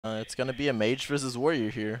It's gonna be a mage versus warrior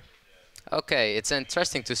here. Okay, it's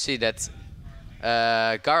interesting to see that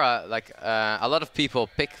Gaara, like a lot of people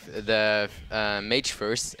pick the mage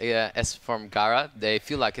first as from Gaara. They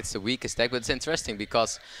feel like it's the weakest deck, but it's interesting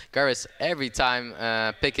because Gaara is every time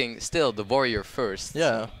picking still the warrior first.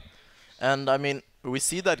 Yeah, So. and I mean we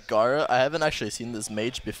see that Gaara. I haven't actually seen this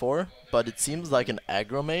mage before, but it seems like an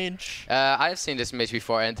aggro mage. I've seen this mage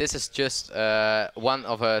before, and this is just one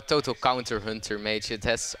of a total counter hunter mage. It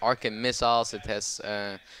has arcane missiles. It has,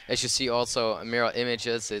 as you see, also mirror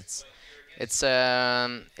images. It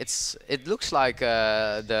looks like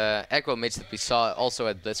the aggro mage that we saw also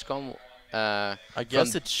at BlizzCon. I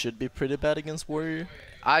guess it should be pretty bad against warrior.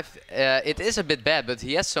 It is a bit bad, but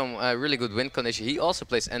he has some really good win condition. He also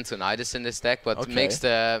plays Antonidas in this deck, but makes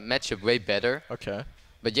the matchup way better. Okay.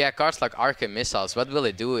 But yeah, cards like Arcane Missiles, what will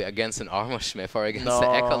it do against an Armor Smith or against the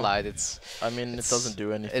Acolyte? I mean, it doesn't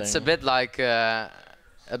do anything. It's a bit like a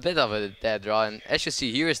bit of a dead draw, and as you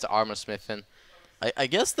see, here is the Armor Smith, and I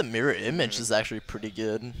guess the mirror image is actually pretty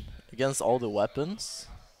good against all the weapons.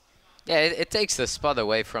 Yeah, it takes the spot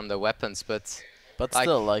away from the weapons, but like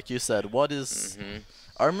still, like you said, what is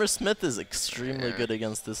Armor Smith is extremely good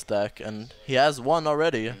against this deck, and he has one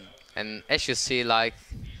already. And as you see, like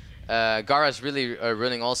Gaara is really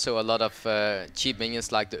running also a lot of cheap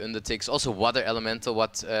minions like the Underticks, also Water Elemental,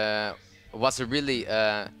 what was a really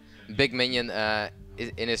big minion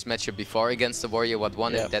in his matchup before against the Warrior, what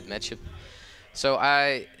won in that matchup. So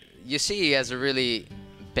you see he has a really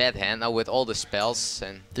bad hand now with all the spells.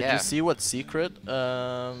 And did you see what secret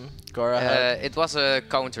Gaara had? It was a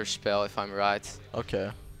counter spell, if I'm right.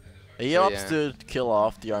 Okay. He opts to kill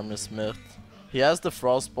off the Armor Smith. He has the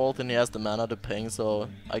Frostbolt and he has the mana to ping, so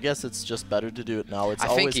I guess it's just better to do it now. It's I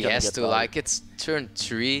always think he has to, like, it's turn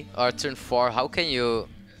 3 or turn 4. How can you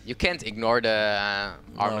can't ignore the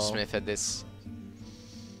Armor Smith at this.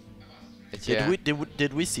 But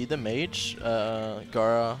did we see the mage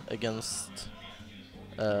Gaara against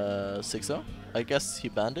 6-0? I guess he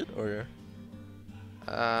banned it, or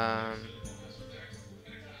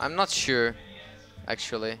I'm not sure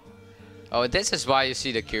actually. Oh, this is why you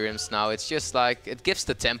see the Kyrims now. It's just like it gives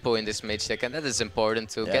the tempo in this mage deck, and that is important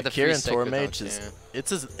to get a free Tor mage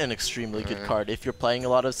it's an extremely good card if you're playing a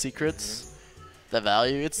lot of secrets. The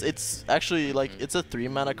value it's actually like it's a 3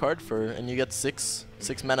 mana card and you get 6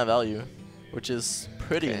 mana value, which is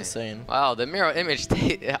pretty insane. Wow, the mirror image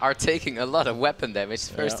are taking a lot of weapon damage.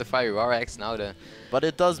 First the Fire Rorax, now the. But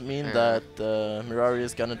it does mean that Mirrari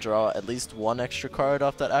is gonna draw at least 1 extra card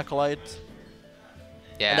off that Acolyte.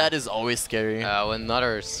 Yeah. And that is always scary.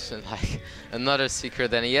 Another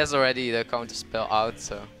secret, and he has already the counter spell out.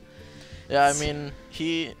 So. Yeah, I mean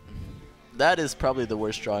that is probably the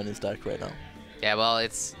worst draw in his deck right now. Yeah, well,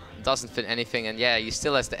 it doesn't fit anything, and yeah, you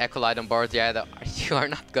still has the Acolyte on board. Yeah, you are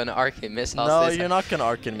not gonna Arcane Missiles. No, you're not gonna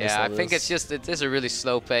Arcane Missiles. Yeah, I think it's just it is a really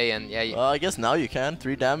slow pay, and yeah. Well, I guess now you can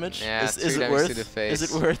 3 damage. Yeah, is it worth? To the face.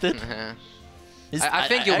 Is it worth it? I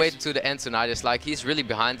think you wait to the Antonidas. Like, he's really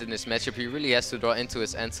behind in this matchup. He really has to draw into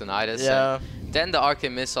his Antonidas. Yeah. Then the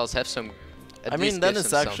Arcane Missiles have some. I mean, then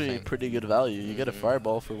it's actually pretty good value. You get a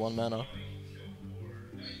Fireball for 1 mana.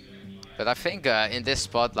 But I think in this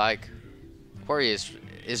spot, like, Warrior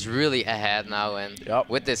is really ahead now, and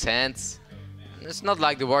with this hand, it's not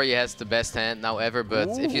like the Warrior has the best hand now ever. But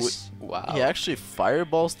if you he actually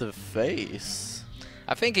Fireballs the face.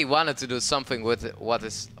 I think he wanted to do something with what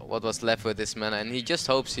was left with this mana, and he just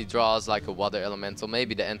hopes he draws like a Water Elemental,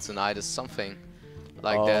 maybe the Antonidas, something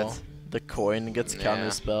like that. The coin gets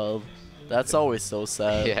counterspelled. That's always so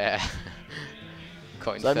sad. Yeah.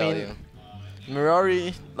 Coin value. I mean,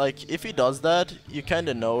 Mirrari, like, if he does that, you kind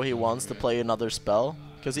of know he wants to play another spell,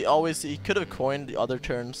 because he could have coined the other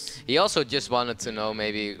turns. He also just wanted to know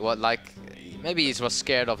maybe maybe he was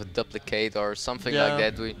scared of a duplicate or something like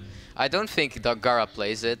that. I don't think that Gaara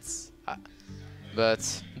plays it,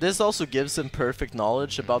 but this also gives him perfect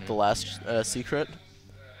knowledge about the last secret.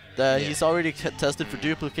 That he's already tested for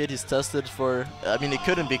duplicate. He's tested for. I mean, it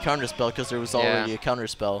couldn't be counterspell because there was already a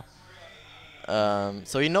counterspell.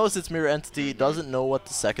 So he knows it's mirror entity. He doesn't know what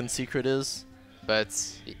the second secret is. But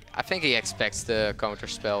I think he expects the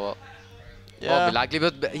counterspell. Will be likely,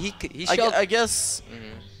 but he I guess.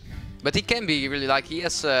 But he can be really, like, he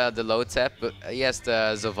has the low tap, but he has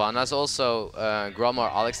the Zovannas also, Grom or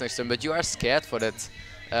Alex next to him, but you are scared for that.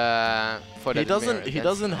 He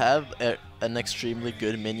doesn't have an extremely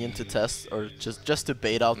good minion to test, or just to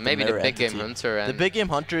bait out maybe the Big entity. Game Hunter. And the Big Game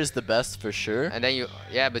Hunter is the best for sure. And then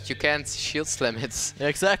but you can't shield slam it. Yeah,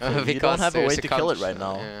 exactly. You don't have a way to kill it right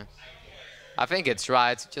now. I think it's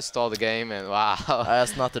right. Just stall the game and wow.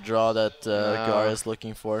 That's not the draw that Gaara is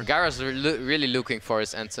looking for. Gaara's really looking for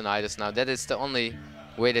his Antonidas now. That is the only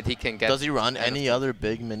way that he can get. Does he run any other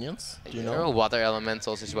big minions? Do you know? Water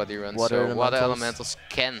Elementals is what he runs. Water Elementals. Water Elementals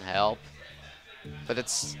can help. But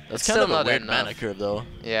it's kind still of a not weird enough. mana curve though.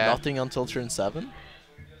 Yeah. Nothing until turn 7.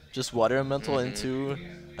 Just Water Elemental into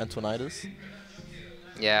Antonidas.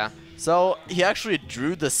 Yeah. So he actually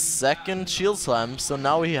drew the second Shield Slam, so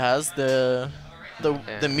now he has the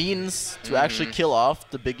means to actually kill off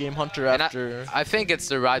the big game hunter and after. I think it's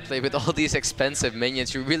the right play with all these expensive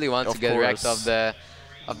minions. You really want to get wrecked of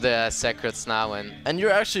the secrets now, and you're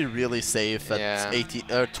actually really safe at 80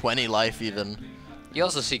 or 20 life even. You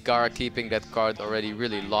also see Gaara keeping that card already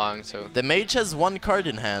really long, so the mage has 1 card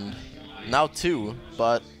in hand, now 2.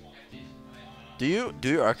 But do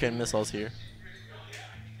you arcane missiles here?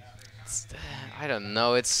 I don't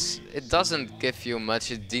know. It doesn't give you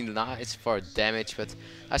much. It denies for damage, but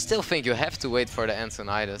I still think you have to wait for the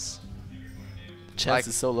Antonidas. Chance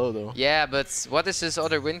is so low though. Yeah, but what is his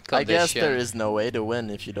other win condition? I guess there is no way to win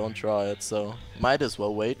if you don't draw it, so might as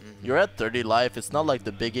well wait. You're at 30 life. It's not like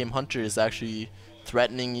the big game hunter is actually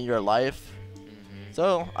threatening your life.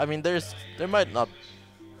 So I mean, there might not.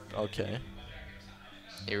 Okay.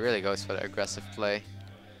 He really goes for the aggressive play.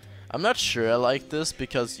 I'm not sure I like this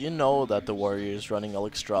because you know that the warrior is running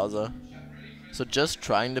Alexstrasza. So just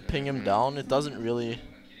trying to ping him down, it doesn't really.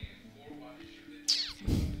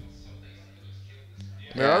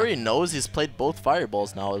 Mirrari knows he's played both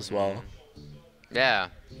fireballs now as well. Yeah,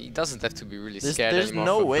 he doesn't have to be really scared There's anymore.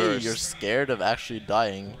 no for way burst. you're scared of actually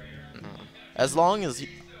dying. As long as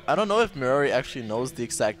I don't know if Mirrari actually knows the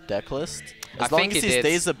exact deck list. As long as he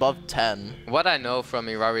stays above 10. What I know from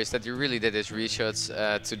Mirrari is that he really did his research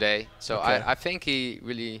today. So I think he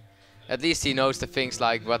really, at least he knows the things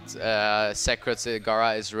like what secrets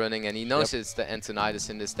Gaara is running, and he knows it's the Antonidas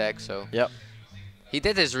in this deck. So he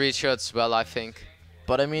did his research well, I think.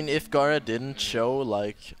 But I mean, if Gaara didn't show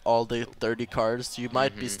like all the 30 cards, you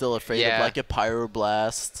might be still afraid of like a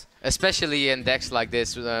Pyroblast. Especially in decks like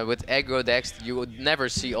this, with aggro decks, you would never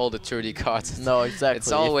see all the 30 cards. No, exactly.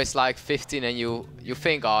 It's always like 15 and you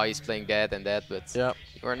think, oh, he's playing that and that, but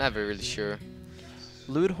you're never really sure.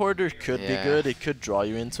 Loot Hoarder could be good, it could draw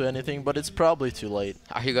you into anything, but it's probably too late.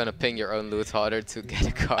 Are you gonna ping your own Loot Hoarder to get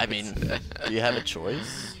a card? I mean, do you have a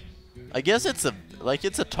choice? I guess it's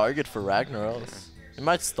a target for Ragnaros. It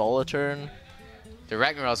might stall a turn. The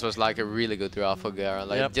Ragnaros was like a really good draw for Gaara.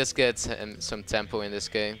 Like just get some tempo in this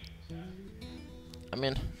game. I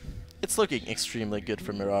mean, it's looking extremely good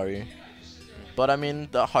for Mirrari. But I mean,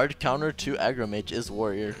 the hard counter to aggro mage is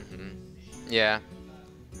warrior. Yeah.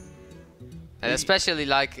 And especially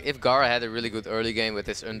like if Gaara had a really good early game with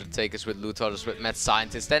his Undertakers, with Loot Hoarders, with Mad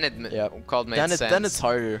Scientist, then it made sense. Then it's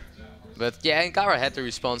harder. But yeah, and Gaara had the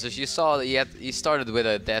responses. You saw that he started with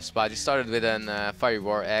a Death Spite, he started with an Fiery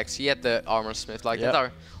War Axe, he had the Armor Smith, like that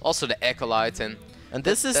are also the Acolyte, and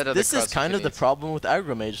this is kind of the problem with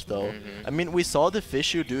aggro mage though. I mean, we saw the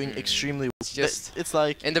Fishu doing extremely well. It's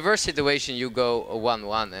like in the worst situation you go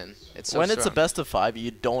 1-1 and it's so when it's a strong. best of 5,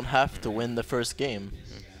 you don't have to win the first game.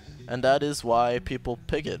 And that is why people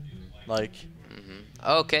pick it. Like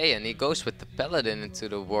okay, and he goes with the Paladin into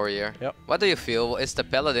the Warrior. What do you feel? Is the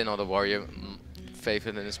Paladin or the Warrior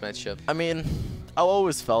favored in this matchup? I mean, I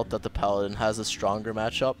always felt that the Paladin has a stronger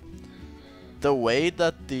matchup. The way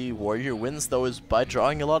that the Warrior wins, though, is by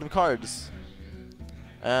drawing a lot of cards.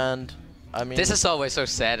 And, I mean... This is always so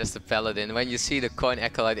sad as the Paladin, when you see the coin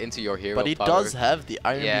Acolyte into your hero But he does have the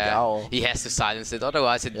Iron Beak Owl. He has to silence it,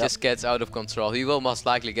 otherwise it just gets out of control. He will most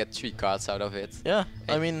likely get 3 cards out of it. Yeah,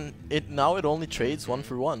 I mean, now it only trades 1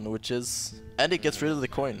 for 1, which is... And it gets rid of the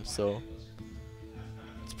coin, so...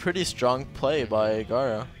 It's pretty strong play by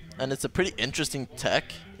Gaara. And it's a pretty interesting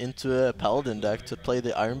tech into a Paladin deck to play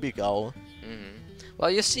the Iron Beak Owl. Well,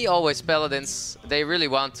 you see always Paladins, they really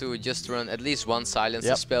want to just run at least one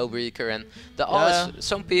Silencer Spellbreaker, and the All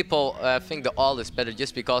some people think the All is better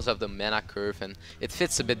just because of the mana curve, and it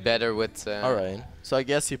fits a bit better with... Alright, so I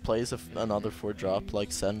guess he plays another 4-drop like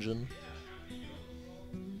Senjin.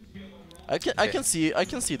 I can see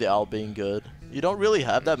the Owl being good. You don't really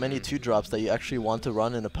have that many 2-drops that you actually want to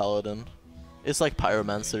run in a Paladin. It's like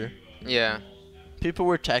Pyromancer. Yeah. People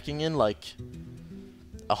were tacking in like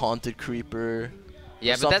a Haunted Creeper.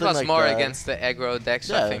 Yeah, but that was like more against the aggro decks,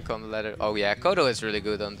 I think, on the ladder. Oh yeah, Kodo is really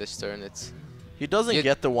good on this turn. He doesn't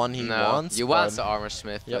get the one he wants. You want the Armor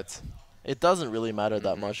Smith, but... It doesn't really matter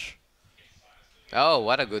that much. Oh,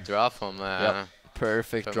 what a good draw from...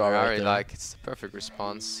 Perfect draw right there. Like, it's the perfect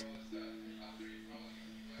response.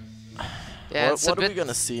 Yeah, what are we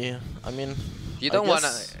gonna see? I mean, You don't want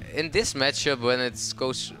to, in this matchup when it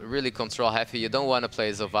goes really control heavy, you don't want to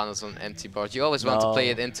play Sylvanas on empty board. You always want to play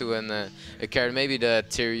it into a carry, maybe the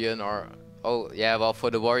Tyrion or, oh yeah, well for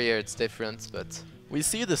the warrior it's different, but... We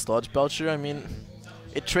see the Sludge Belcher, I mean,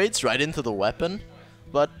 it trades right into the weapon,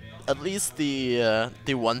 but at least the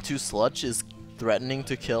 1-2 Sludge is threatening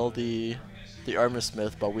to kill the Armor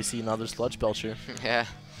Smith, but we see another Sludge Belcher. Yeah.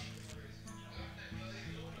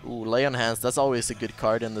 Ooh, Lay on Hands, that's always a good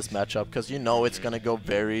card in this matchup, because you know it's going to go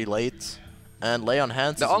very late. And Lay on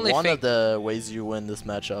Hands is one of the ways you win this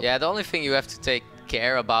matchup. Yeah, the only thing you have to take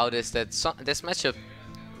care about is that this matchup,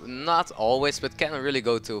 not always, but can really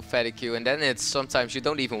go to fatigue you. And then it's sometimes you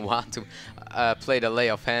don't even want to play the Lay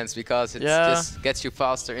of Hands, because it just gets you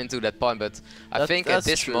faster into that point. But I think at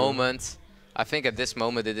this moment,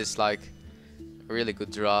 it is like a really good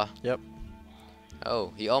draw. Yep.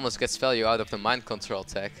 Oh, he almost gets value out of the mind control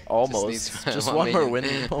tech. Almost. Just one more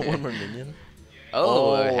minion. One more minion.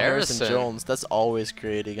 Oh, Harrison Jones. That's always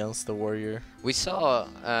great against the warrior. We saw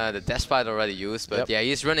the Despite already used, but yeah,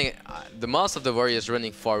 he's running. The most of the warrior is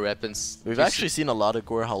running 4 weapons. We've actually seen a lot of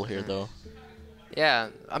Gorehal here, though. Yeah,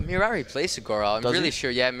 Mirrari plays a Gorehal. I'm really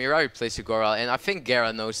sure. Yeah, Mirrari plays a Gorehal, and I think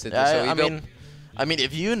Gaara knows it. Yeah, so I mean,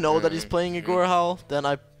 if you know that he's playing a Gorehal, then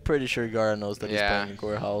I'm pretty sure Gaara knows that he's playing a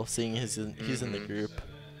Gorehal, seeing he's in the group.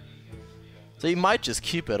 So he might just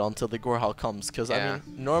keep it until the Gorehal comes, because I mean,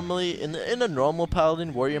 normally in a normal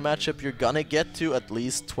Paladin Warrior matchup, you're gonna get to at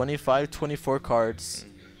least 25, 24 cards.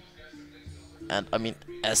 And I mean,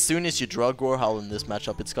 as soon as you draw Gorehal in this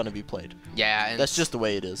matchup, it's gonna be played. Yeah, and that's just the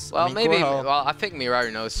way it is. Well, I mean, maybe. Well, I think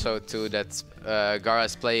Mirrari knows so too that Gaara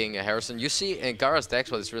is playing Harrison. You see in Gaara's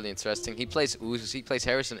decks, what is really interesting. He plays Uzus, he plays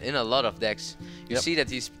Harrison in a lot of decks. You see that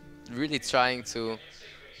he's really trying to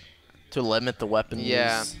limit the weapon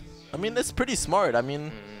use. I mean, that's pretty smart. I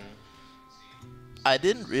mean, I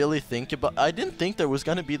didn't think there was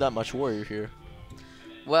gonna be that much warrior here.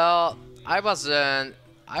 Well, I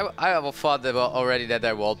thought already that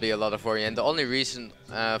there will be a lot of warrior, and the only reason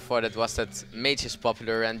for that was that mage is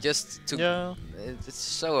popular, and just to it's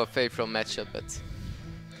so a favorable matchup. But okay.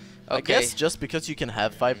 I guess just because you can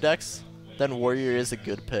have 5 decks, then warrior is a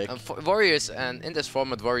good pick. Warriors, and in this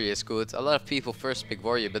format, warrior is good. A lot of people first pick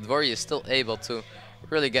warrior, but warrior is still able to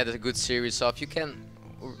really get a good series off. You can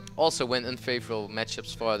also win unfavorable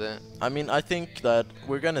matchups for the... I mean, I think that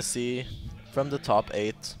we're gonna see from the top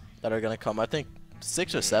 8 that are gonna come, I think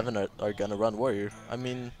 6 or 7 are gonna run warrior. I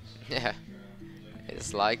mean... Yeah,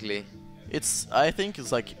 it's likely. I think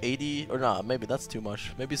it's like 80, or nah, maybe that's too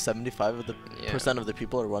much. Maybe 75% of the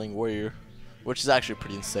people are running warrior, which is actually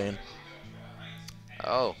pretty insane.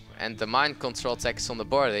 Oh, and the mind control tech is on the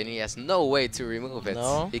board, and he has no way to remove it.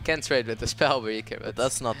 No. He can trade with the Spellbreaker, but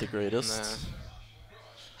that's not the greatest.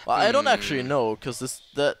 Well, I don't actually know, because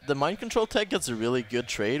the mind control tech gets a really good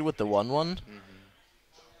trade with the 1/1.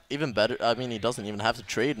 Even better, I mean, he doesn't even have to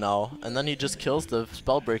trade now, and then he just kills the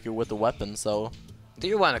Spellbreaker with the weapon, so... Do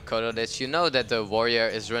you want to Kodo this? You know that the warrior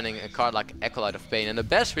is running a card like Acolyte of Pain, and the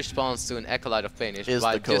best response to an Acolyte of Pain is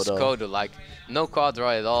by just Kodo, like no card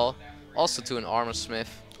draw at all. Also to an Armor Smith.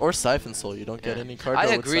 Or Siphon Soul, you don't get any card draw.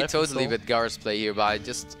 I agree totally with Gaara's play here by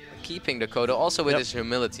just keeping the Kodo, also with his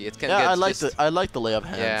humility. It can get I like the Lay of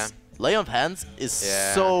Hands. Yeah. Lay of Hands is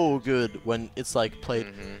so good when it's like played.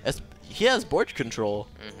 He has board control.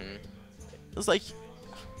 It's like...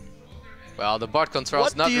 Well, the board control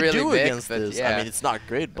is not really big, against this? I mean, it's not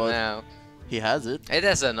great, but he has it. It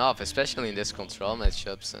has enough, especially in this control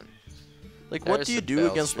matchups. And like, what do you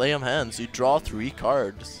do against Lay of Hands? You draw 3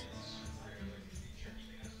 cards.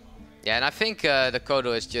 Yeah, and I think the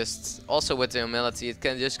Kodo is just, also with the humility, it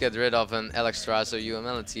can just get rid of an Electra, so you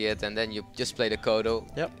humility it, and then you just play the Kodo.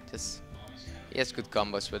 Yep. He has good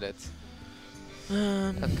combos with it.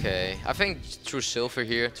 Okay, I think true silver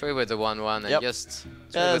here, trade with the 1/1 and just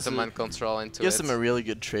trade with the mind control into it. Gives him a really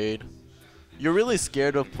good trade. You're really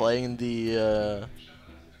scared of playing the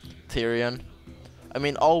Tyrion. I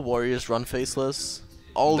mean, all warriors run faceless.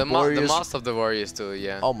 The most of the warriors too,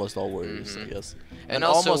 yeah. Almost all warriors, I guess. And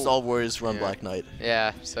almost all warriors run Black Knight.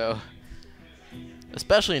 Yeah, so...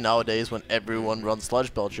 Especially nowadays when everyone runs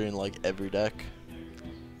Sludge Belcher in like every deck.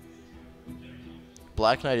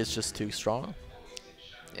 Black Knight is just too strong.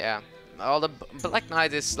 Yeah. Well, the Black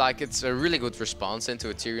Knight is like, it's a really good response into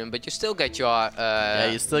a Tyrion, but you still get your...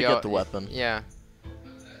 yeah, you still get the weapon. Yeah.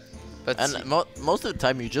 But and most of the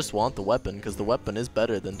time you just want the weapon, because the weapon is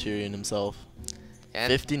better than Tyrion himself. And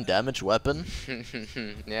 15 damage weapon.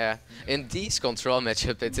 Yeah. In these control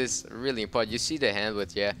matchup, it is really important. You see the hand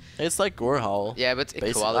with, It's like Gorehowl. Yeah, but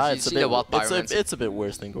equality, you see the Wild Pyramid. It's a bit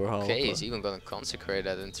worse than Gorehowl. Okay, he's even gonna consecrate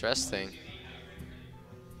that. Interesting.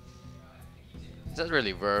 Is that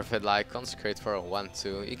really worth it? Like, consecrate for a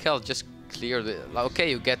 1-2. You can just clear the... Like, okay,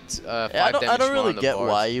 you get 5 damage I don't more really on the get board.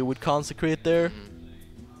 why you would consecrate there.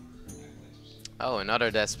 Oh,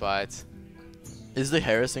 another Despite. Is the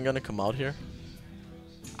Harrison gonna come out here?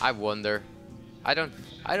 I wonder. I don't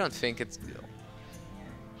think it's...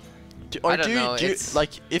 Like,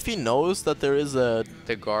 if he knows that there is a...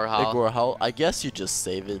 The Gorhal. The Gorhal, I guess you just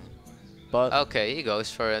save it. But... Okay, he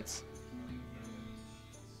goes for it.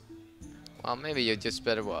 Well, maybe you just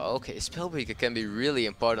better... Well, okay, Spellbreaker can be really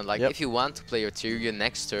important. Like, if you want to play your Tyrion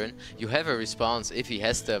next turn, you have a response if he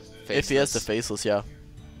has the Faceless. If he has the Faceless, yeah.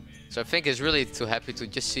 So I think he's really too happy to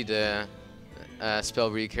just see the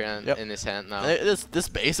Spellbreaker in his hand now. This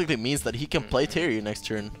basically means that he can play Tyrion next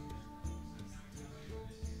turn.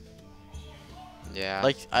 Yeah.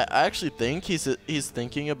 Like, I actually think he's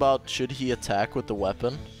thinking about should he attack with the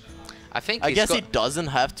weapon. I guess he doesn't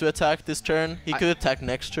have to attack this turn. He could attack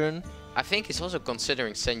next turn. I think he's also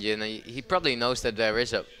considering Senji, and he probably knows that there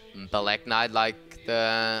is a Black Knight. Like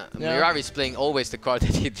the Mirrari is playing always the card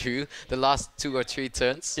that he drew the last 2 or 3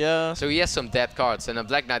 turns. Yeah. So he has some dead cards, and a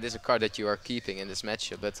Black Knight is a card that you are keeping in this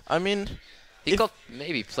matchup. But I mean, he could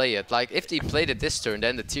maybe play it. Like if he played it this turn,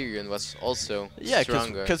 then the Tyrion was also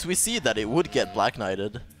stronger. because we see that it would get Black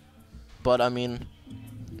Knighted. But I mean,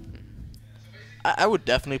 I would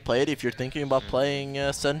definitely play it if you're thinking about playing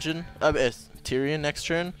Tyrion next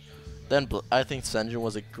turn. Then I think Senjin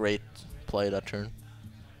was a great play that turn.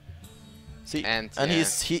 See, and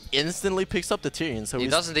he instantly picks up the Tyrion. So he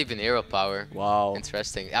doesn't even hero power. Wow.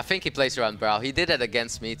 Interesting. I think he plays around Brawl. He did that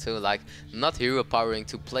against me too. Like not hero powering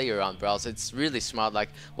to play around Brawls. It's really smart. Like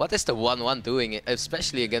what is the 1-1 doing,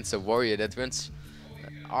 especially against a warrior that runs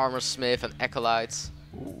Armor Smith and Acolytes.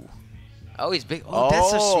 Ooh. Oh, he's big. Oh,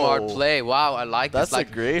 that's a smart play. Wow, I like this. That's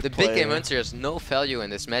a great play. The big game hunter has no value in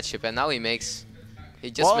this matchup, and now he makes. He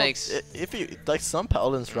just makes. If you like, some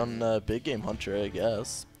paladins run big game hunter, I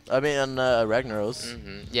guess. I mean, and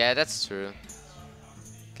Ragnaros. Yeah, that's true.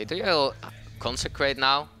 Okay, do you consecrate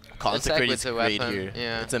now? Consecrate is great weapon. here.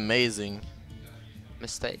 Yeah, it's amazing.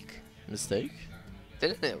 Mistake. Mistake.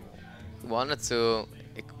 Didn't it wanted to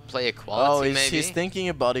play equality? Oh, maybe he's thinking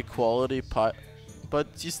about equality, but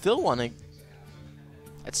you still want to.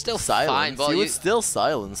 It's still silence. fine. Well, you would still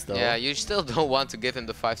silence though. Yeah, you still don't want to give him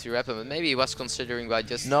the 5-3 weapon, but maybe he was considering by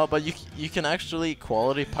just... No, but you can actually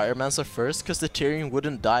quality Pyromancer first, because the Tyrion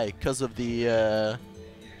wouldn't die because of the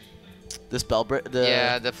Spellbreaker.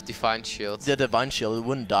 Yeah, the Divine Shield. The Divine Shield, it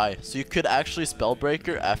wouldn't die. So you could actually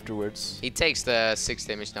Spellbreaker afterwards. He takes the 6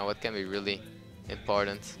 damage now, what can be really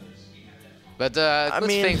important. But the good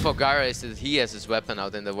thing for Gaara is that he has his weapon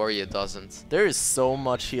out and the warrior doesn't. There is so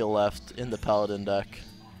much heal left in the Paladin deck.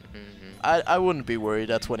 I wouldn't be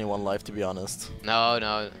worried at 21 life, to be honest.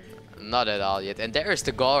 No, not at all yet. And there is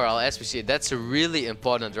the Gaara, as we see. That's a really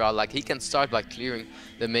important draw. Like, he can start by clearing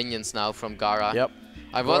the minions now from Gaara. Yep.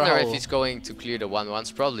 I wonder if he's going to clear the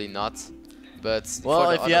 1-1s. Probably not. But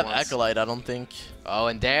well, if you have Acolyte, I don't think. Oh,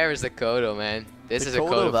 and there is the Kodo, man. This is a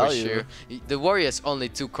Kodo for sure. The warrior has only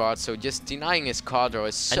 2 cards, so just denying his card draw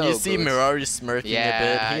is so good. And you see Mirrari smirking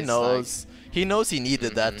a bit. He knows. Like, he knows he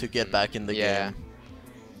needed that to get back in the game.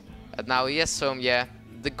 And now he has some,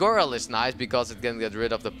 the Goral is nice because it can get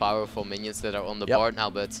rid of the powerful minions that are on the board now,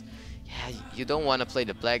 but yeah, you don't want to play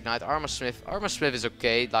the Black Knight. Armor Smith is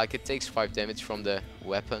okay, like it takes 5 damage from the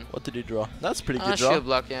weapon. What did he draw? That's pretty good draw. Shield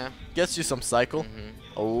block, yeah. Gets you some cycle.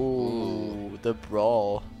 Oh, the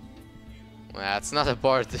Brawl. Well, it's not a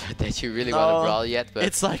board that you really want to brawl yet, but...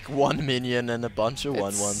 It's like 1 minion and a bunch of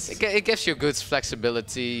 1-1s. It gives you good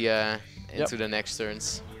flexibility into the next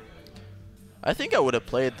turns. I think I would have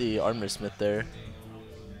played the Armor Smith there.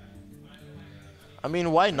 I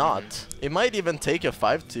mean, why not? It might even take a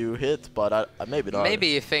 5-2 hit, but maybe not.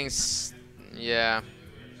 Maybe he thinks,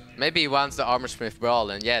 maybe he wants the Armor Smith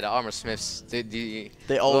brawl, and the Armor Smiths,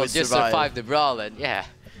 they always just survive the brawl, and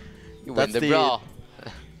you win the brawl.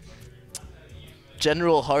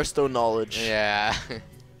 General Hearthstone knowledge. Yeah.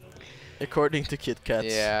 According to Kit Kats.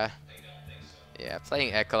 Yeah,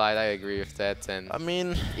 playing Acolyte, I agree with that. And I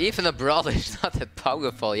mean, even a brawl is not that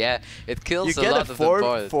powerful. Yeah, it kills a lot of the board.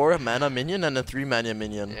 board. You get a 4-mana minion and a 3-mana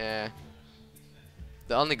minion. Yeah.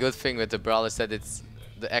 The only good thing with the brawl is that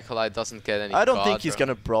the Acolyte doesn't get any. I don't think he's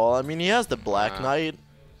gonna brawl. I mean, he has the Black Knight.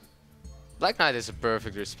 Black Knight is a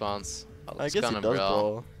perfect response. I guess he does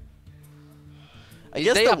brawl. I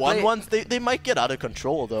guess the 1-1s, they might get out of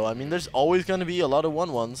control though. I mean, there's always gonna be a lot of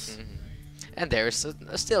 1-1s. And there's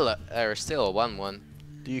still a 1-1.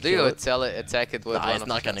 Do you attack it with one of it's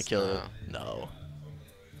not gonna kill it. No.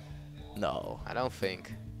 No. I don't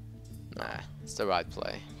think. Nah, it's the right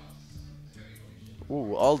play.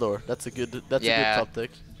 Ooh, Aldor. That's a good top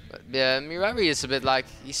deck. Yeah, Mirrari is a bit like,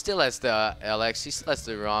 he still has the LX, he still has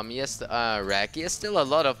the ROM, he has the Rack, he has still a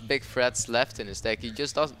lot of big threats left in his deck, he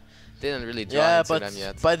just didn't really draw into them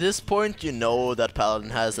yet. By this point you know that Paladin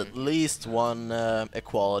has at least one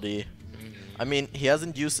equality. I mean, he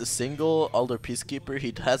hasn't used a single Alder Peacekeeper,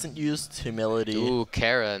 he hasn't used Humility. Ooh,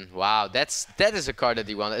 Karen, wow, that is a card that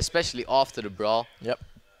he wanted, especially after the Brawl. Yep.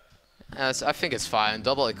 So I think it's fine,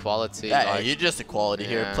 double equality. Yeah, you just equality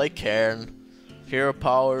here, play Karen. Hero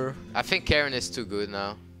power. I think Karen is too good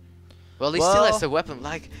now. Well, he still has the weapon.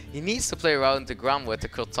 Like, he needs to play around the ground with the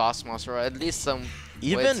Taskmaster, or at least some.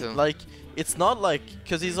 Even like, it's not like,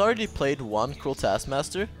 because he's already played one Cruel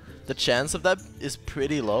Taskmaster. The chance of that is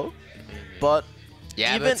pretty low. But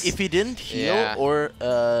even if he didn't heal or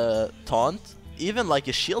taunt, even like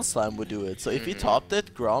a Shield Slam would do it. So if he topped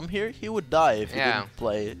it, Grom here, he would die if he didn't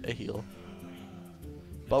play a heal.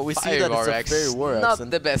 But we see that it's a Fairy War Axe. Not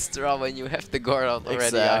the best draw when you have the Gaara already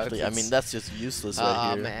exactly. out. I mean, that's just useless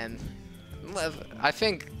right here. Oh, man. I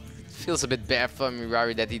think it feels a bit bad for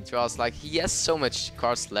Mirrari that he draws. Like, he has so much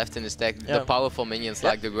cards left in his deck. The powerful minions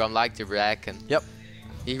like the Grom, like the Rack. And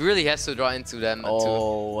he really has to draw into them.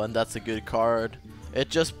 Oh, and that's a good card. It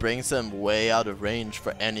just brings him way out of range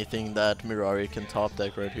for anything that Mirrari can top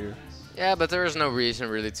deck right here. Yeah, but there is no reason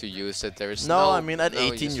really to use it. There is no, I mean at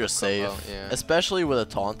 18 you're safe, especially with a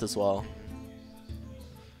taunt as well.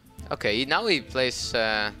 Okay, now he plays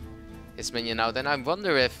his minion out, and I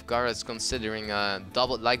wonder if Gaara is considering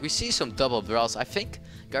double. Like we see some double brawls. I think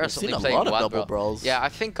Gaara's only playing one double brawls. Yeah, I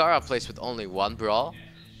think Gaara plays with only one brawl,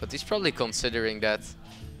 but he's probably considering that.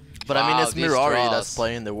 But I mean, it's Mirrari that's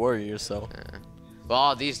playing the warrior, so.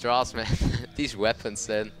 Wow, these draws, man. These weapons,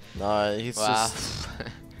 then. Nah, he's just.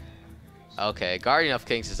 Okay, Guardian of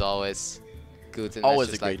Kings is always good in always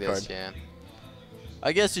matches a great like this, card. yeah.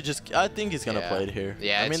 I guess I think he's gonna play it here.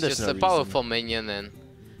 Yeah, I mean, it's just a powerful minion, and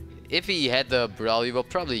if he had the Brawl, he will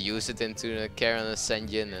probably use it into the Karen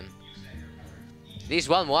Ascension. And these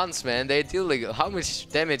 1/1s, man, they deal like, how much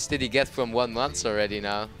damage did he get from 1/1s already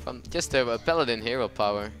now? From just a Paladin hero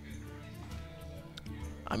power.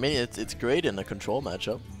 I mean, it's great in a control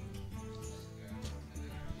matchup.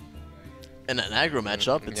 In an aggro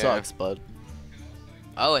matchup, it sucks, but.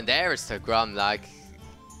 Oh, and there is the Grom, like,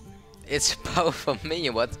 it's a powerful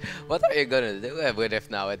minion. What are you gonna do with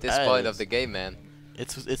it now at this point of the game, man?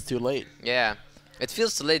 It's too late. Yeah, it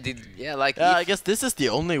feels too late. Like. Yeah, I guess this is the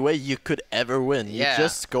only way you could ever win. You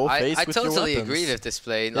just go face with your weapons. I totally agree with this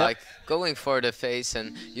play. Like going for the face,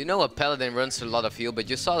 and you know a Paladin runs a lot of heal, but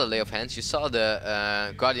you saw the Lay of Hands, you saw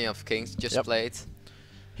the Guardian of Kings just played.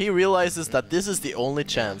 He realizes that this is the only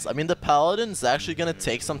chance. I mean, the Paladin is actually gonna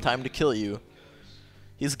take some time to kill you.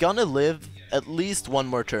 He's gonna live at least one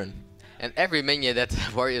more turn. And every minion that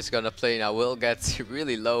the warrior is gonna play now will get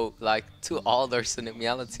really low, like 2 Alders in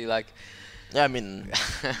reality. Like, yeah, I mean,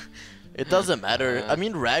 it doesn't matter. I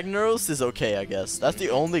mean, Ragnaros is okay, I guess. That's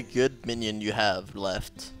the only good minion you have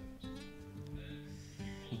left.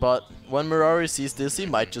 But when Mirrari sees this, he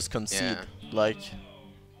might just concede. Like.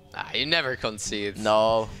 You never concede.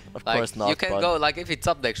 No, of course not. You can go, like, if he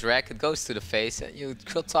top decks Rack, it goes to the face, and you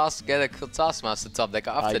get a Taskmaster top deck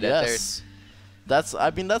after that.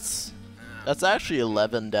 I mean, that's actually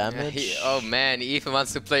 11 damage. Oh man, he even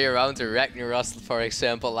wants to play around the Ragnaros, for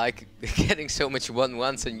example, like getting so much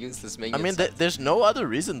 1/1s and useless minions. I mean, there's no other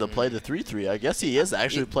reason to play the 3/3. I guess he is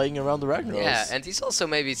actually playing around the Ragnaros. Yeah, and he's also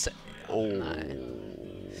maybe.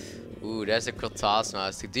 Ooh, there's a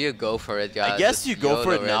Taskmaster. Do you go for it, guys? I guess you go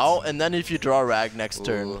for it now, and then if you draw Rag next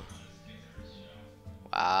turn.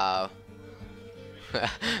 Wow.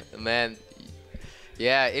 Man.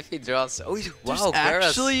 Yeah, if he draws... Oh, wow,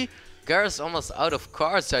 Gaara's almost out of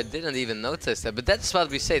cards. I didn't even notice that. But that's what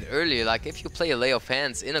we said earlier. Like, if you play a Lay of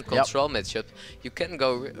Hands in a control matchup, you can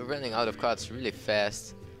go running out of cards really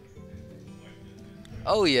fast.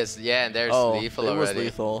 Oh, yes. Yeah, and there's lethal already. It was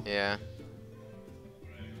lethal. Yeah.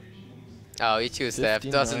 Oh, he chose that.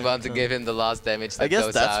 Doesn't want to give him the last damage that I guess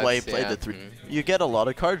goes that's out. why he played the 3. You get a lot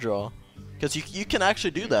of card draw. Because you can actually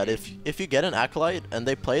do that. If you get an Acolyte and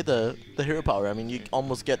they play the hero power, I mean, you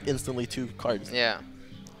almost get instantly 2 cards. Yeah.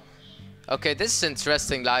 Okay, this is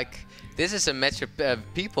interesting. Like, this is a matchup.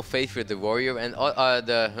 People favor the Warrior and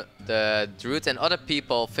the Druid, and other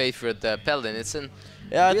people favor the Paladin. It's an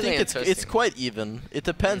I think it's quite even. It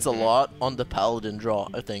depends a lot on the Paladin draw,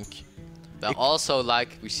 I think. But also,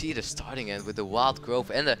 like, we see the starting end with the Wild Growth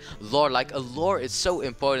and the lore. Like, a lore is so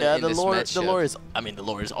important in this matchup. The lore is, I mean, the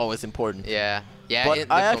lore is always important. Yeah. Yeah. But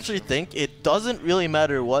I actually think it doesn't really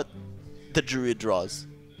matter what the Druid draws.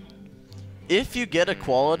 If you get a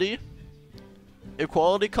quality,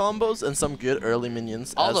 equality combos and some good early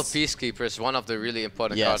minions. All the Peacekeeper is one of the really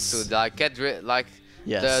important cards too. Like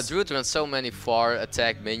the Druid runs so many 4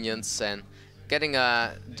 attack minions, and getting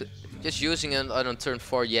just using it on turn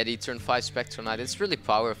 4 Yeti, turn 5 Spectral Knight, it's really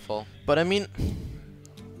powerful. But I mean,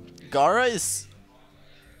 Gaara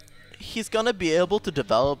he's gonna be able to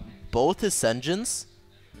develop both his engines,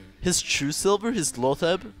 his True Silver, his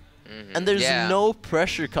Lotheb, and there's no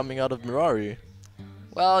pressure coming out of Mirrari.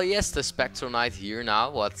 Well, yes, the Spectral Knight here now,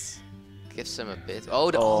 what gives him a bit. Oh,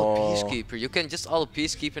 the Auto Peacekeeper. You can just Auto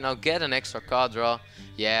Peacekeeper now, get an extra card draw.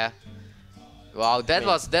 Yeah. Wow, that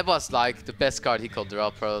was like the best card he could draw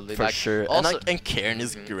probably. For like, sure. Also, and Cairn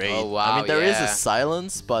is great. Oh wow, I mean, there is a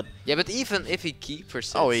silence, but yeah, but even if he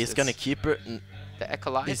keepers, he's gonna keep it. The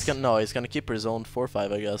Acolyte. He's gonna keep his own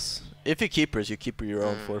 4/5, I guess. If you keepers, you keep your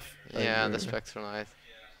own 4. Yeah, the Spectral Knight.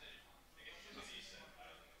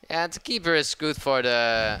 Yeah, the keeper is good for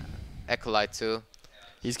the Acolyte too.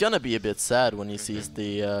 He's gonna be a bit sad when he sees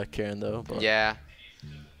the Cairn though. But yeah.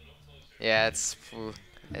 Yeah,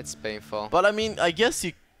 it's painful. But I mean, I guess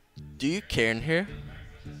do you Cairn here?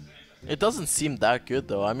 It doesn't seem that good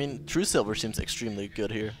though. I mean, True Silver seems extremely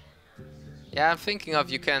good here. Yeah, I'm thinking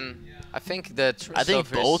of I think the True Silver. I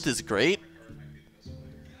think both is great.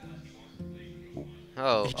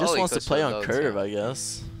 Oh, he just wants to play on curve, I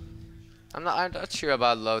guess. I'm not sure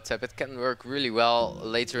about low tap. It can work really well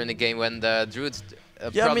later in the game when the Druid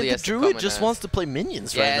I mean, the Druid just wants to play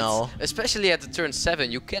minions right now. Especially at the turn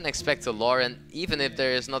 7, you can expect a lore, and even if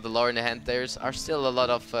there is not a lore in the hand, are still a lot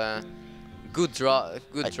of good drops.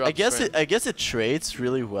 I guess it trades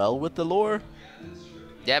really well with the lore.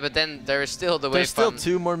 Yeah, but then there is still the way. There's still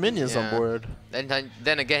 2 more minions on board. And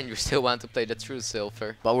then again, you still want to play the True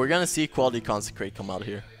Silver. But we're gonna see Quality Consecrate come out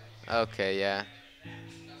here. Okay, yeah.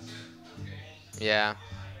 Yeah.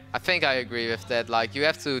 I think I agree with that. Like, you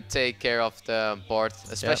have to take care of the board,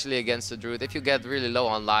 especially against the Druid. If you get really low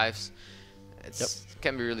on lives, it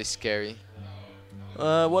can be really scary.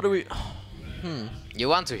 What are we... You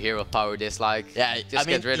want to hero power this, like, just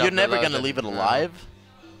get rid of you're never gonna leave it alive.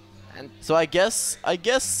 And so I guess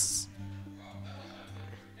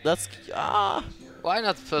that's why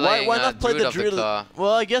not play why not play the Druid?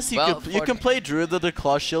 Well, I guess you can play Druid of the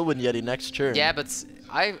Claw Shield when Yeti next turn. Yeah, but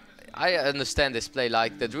I understand this play.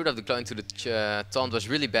 Like, the Druid of the Claw into the Taunt was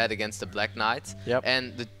really bad against the Black Knight. Yep.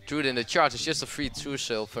 And the Druid in the charge is just a free True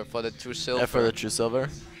Silver for the True Silver. Yeah, for the True Silver.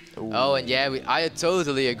 Ooh. Oh, and yeah, I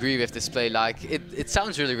totally agree with this play. Like, it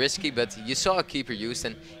sounds really risky, but you saw a keeper used,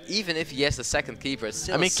 and even if he has the second keeper, it's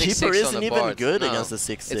still a 6/6 keeper isn't on the even board. good against the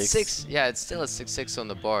 6/6. It's 6. Yeah, it's still a 6/6 on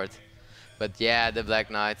the board. But yeah, the Black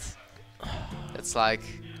Knight. That's like,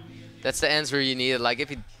 that's the answer you needed. Like, if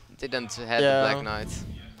he didn't have the Black Knight.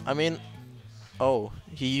 I mean,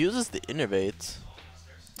 he uses the Innervate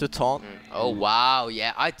to taunt. Oh wow,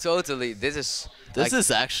 yeah, This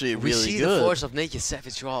is actually really good. We see the Force of Nature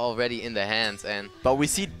Savage draw already in the hand, but we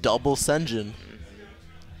see double Senjin.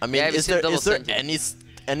 I mean, is there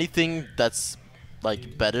anything that's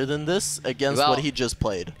like better than this against what he just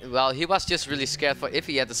played? Well, he was just really scared for if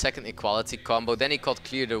he had the second equality combo, then he could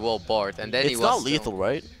clear the whole board, and then it's not lethal,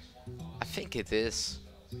 right? I think it is.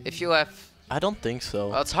 If you have. I don't think so.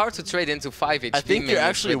 Well, it's hard to trade into 5 HP. I think you're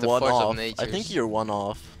actually one off. I think you're one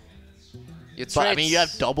off. But I mean, you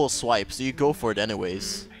have double swipe, so you go for it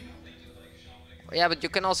anyways. Yeah, but you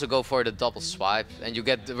can also go for the double swipe, and you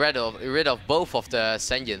get rid of both of the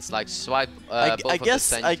Senjins, like swipe. I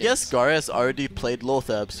guess Gaara has already played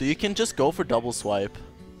Lotheb, so you can just go for double swipe.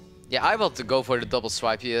 Yeah, I want to go for the double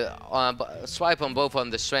swipe. You swipe on both on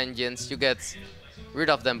the Senjins, you get rid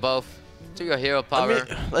of them both to your hero power. I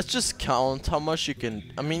mean, let's just count how much you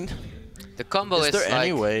can. I mean, the combo is there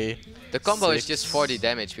any way? The combo is just 40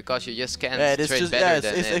 damage because you just can't trade better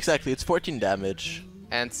than it. Exactly, it's 14 damage.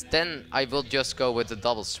 And then I will just go with the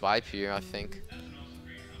double swipe here, I think.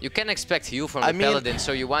 You can expect heal from the Paladin,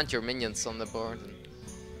 so you want your minions on the board.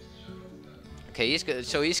 Okay, he's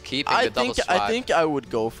keeping the double swipe. I think I would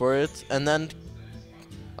go for it, and then...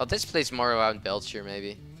 Oh, this plays more around Belcher,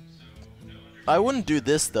 maybe. I wouldn't do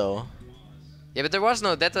this, though. Yeah, but there was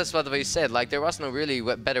no, that is what we said, like there was no really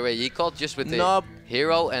better way. He called just with the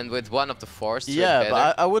hero and with one of the force. Yeah,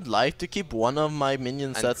 but I would like to keep one of my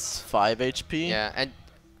minions that's 5 HP. Yeah,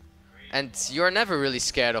 and you're never really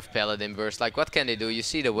scared of Paladin burst. Like, what can they do? You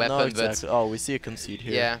see the weapon, no, exactly. Oh, we see a concede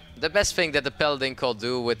here. Yeah, the best thing that the Paladin could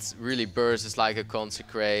do with really burst is like a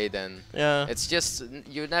consecrate, and it's just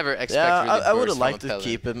you never expect. Really I would have liked to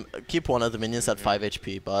keep one of the minions at 5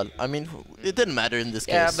 HP, but I mean, it didn't matter in this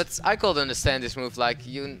case. Yeah, but I could understand this move. Like,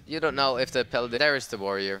 you don't know if the Paladin there is the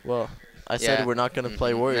warrior. Well, I said we're not gonna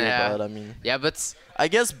play warrior, but I mean. Yeah, but I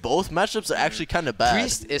guess both matchups are actually kind of bad.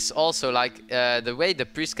 Priest is also like the way the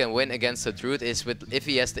Priest can win against a Druid is with if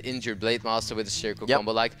he has the injured Blade Master with a circle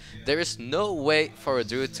combo. Like there is no way for a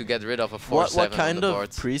Druid to get rid of a 4/7 What kind on the of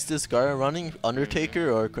board. Priest is Gaara running? Undertaker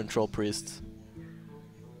or Control Priest?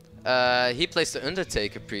 He plays the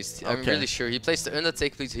Undertaker Priest. I'm really sure he plays the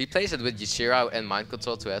Undertaker Priest. He plays it with Yashiro and Mind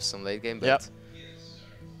Control to have some late game. But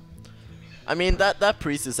I mean that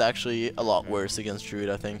Priest is actually a lot worse against Druid,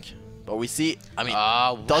 I think. But we see. I mean,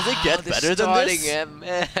 does it get better than this?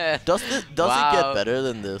 Does it get better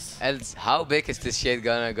than this? And how big is this shade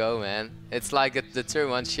gonna go, man? It's like the turn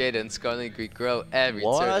 1 shade and it's gonna grow every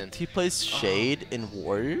turn. What? He plays shade in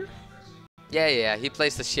Warrior? Yeah. He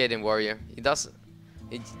plays the shade in Warrior. He doesn't.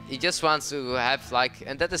 He just wants to have like,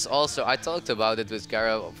 and that is also, I talked about it with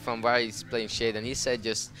Gaara from where he's playing shade, and he said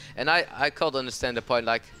just, and I could understand the point,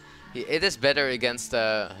 like, it is better against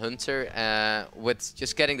the Hunter with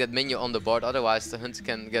just getting that minion on the board, otherwise the Hunter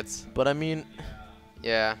can get... But I mean...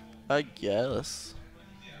 Yeah. I guess.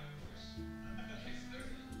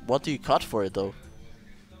 What do you cut for it though?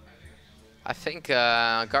 I think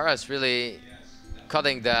Gaara is really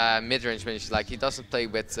cutting the mid-range minions. Like he doesn't play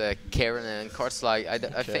with Karen and cards like I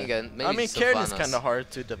think maybe I mean Karen is kind of hard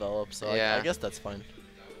to develop, so I guess that's fine.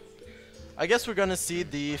 I guess we're gonna see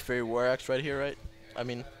the Fairy War Axe right here, right? I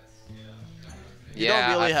mean, you don't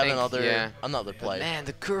really have another play. But man,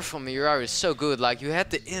 the curve from Mirrari is so good. Like you had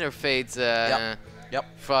the interfade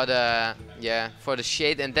for the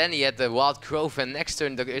shade, and then he had the Wild Grove, and next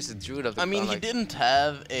turn there is the Druid of the I mean, he didn't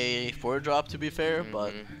have a 4-drop to be fair,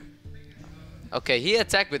 but. Okay, he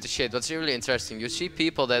attacked with the shade. What's really interesting, you see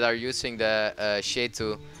people that are using the shade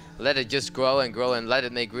to let it just grow and grow and let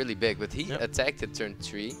it make really big, but he attacked at turn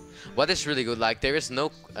 3. What is really good, like there is no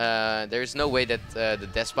way that the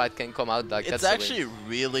Despite can come out. Like it's actually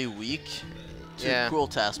really weak to Cruel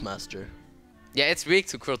Taskmaster. Yeah, it's weak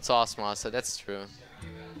to Cruel Taskmaster, that's true.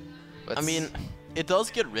 But I mean, it does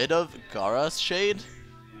get rid of Gaara's shade,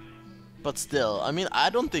 but still, I mean, I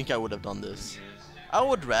don't think I would have done this. I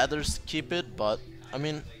would rather keep it, but I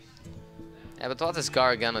mean... Yeah, but what is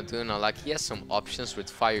Gaara gonna do now? Like, he has some options with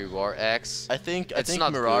Fiery War Axe. I think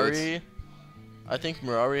Mirrari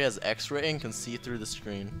has X-ray and can see through the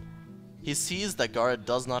screen. He sees that Gaara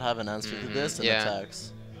does not have an answer to this and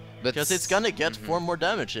attacks. Because it's gonna get 4 more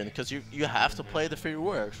damage in, because you have to play the Fairy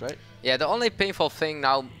War Axe, right? Yeah, the only painful thing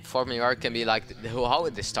now for Mirrari can be like how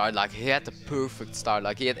it start. Like he had the perfect start.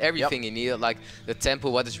 Like he had everything he needed. Like the tempo,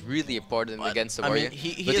 what is really important against the warrior. I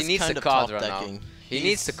mean, but he needs the card draw now. He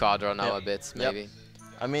needs the card draw now a bit, maybe.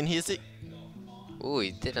 I mean, Ooh,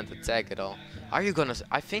 he didn't attack at all. Are you gonna?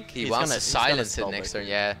 I think he wants to silence it next turn.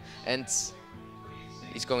 Yeah, and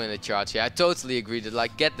he's going in the charge. Yeah, I totally agree. To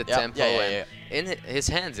like get the tempo in his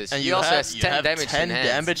hands. And he also has 10 damage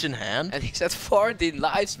in hand. And he's at 14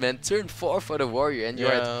 lives, man. Turn 4 for the warrior, and you're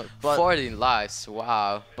at 14 lives.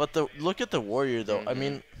 Wow. But look at the warrior, though. I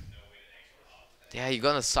mean, yeah, you're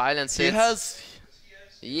gonna silence it.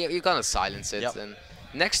 You're gonna silence it. And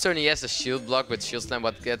next turn he has a shield block with shield slam,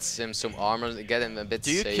 what gets him some armor, get him a bit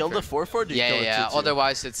safer. Do you kill the 4/4? Do you kill yeah. the 2/2?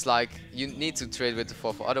 Otherwise, it's like you need to trade with the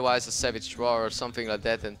 4/4. Otherwise, a Savage Draw or something like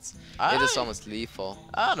that, and it is almost lethal.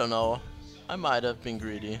 I don't know. I might have been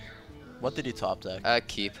greedy. What did he top deck?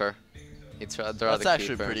 Keeper. He draw That's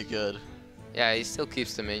actually pretty good. Yeah, he still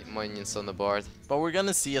keeps the minions on the board. But we're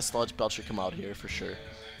gonna see a Sludge Belcher come out here for sure.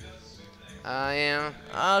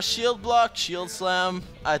 Yeah. Shield block, shield slam.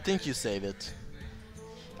 I think you save it.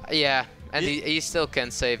 Yeah, and he still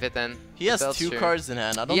can save it, and he has 2 cards in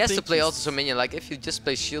hand. I don't he has think to play also some minion. Like if you just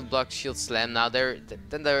play shield block, shield slam, now then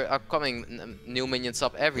there are coming new minions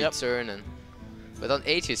up every turn, and but on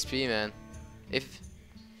 8 HP, man. It's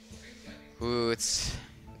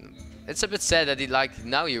a bit sad that he like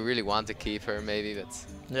now you really want to keep her maybe, but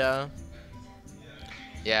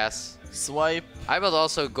yes. Swipe. I will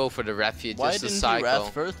also go for the Refuge just to cycle. Why didn't you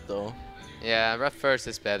Wrath first though? Yeah, Wrath first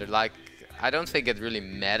is better. Like I don't think it really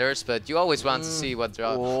matters, but you always want to see what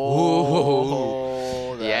draw.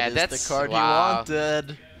 Oh, that's the card you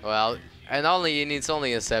wanted. Well, and he needs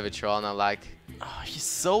only a Savage Draw now. Like, he's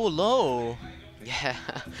so low. Yeah,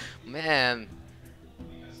 man.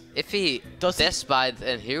 If he Despite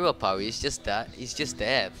and Hero Power, he's just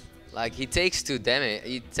dead. Like he takes 2 damage.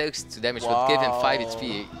 He takes 2 damage, but give him 5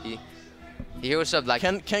 HP. He heals up like.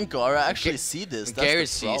 Can Gaara actually see this? Gaara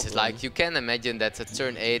sees it. Like you can imagine that at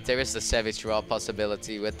turn 8 there is the Savage Draw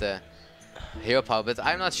possibility with the Hero Power, but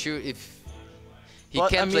I'm not sure if he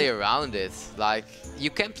can play around it. Like, you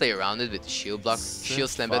can play around it with the shield block, shield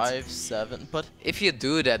slam. 5-7, but if you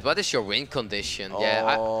do that, what is your win condition?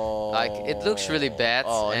 Yeah, like it looks really bad.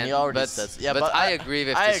 And he already says, yeah, but I agree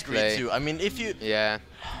with this play. I agree too. I mean, if you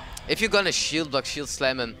if you're gonna shield block, shield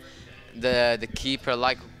slam, and the keeper,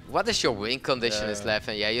 like, what is your win condition is left?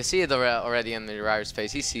 And yeah, you see it already in Mirrari's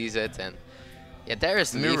face. He sees it, and yeah, there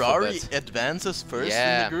is the Mirrari advances first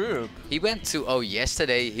in the group. He went 2-0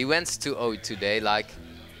 yesterday. He went 2-0 today. Like,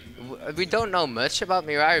 we don't know much about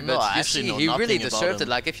Mirrari, but you see, he really deserved it.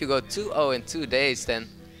 Like, if you go 2-0 in 2 days, then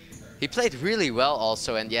he played really well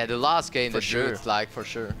also. And yeah, the last game, for sure, like, for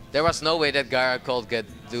sure, there was no way that Gaara could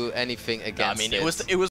do anything against it was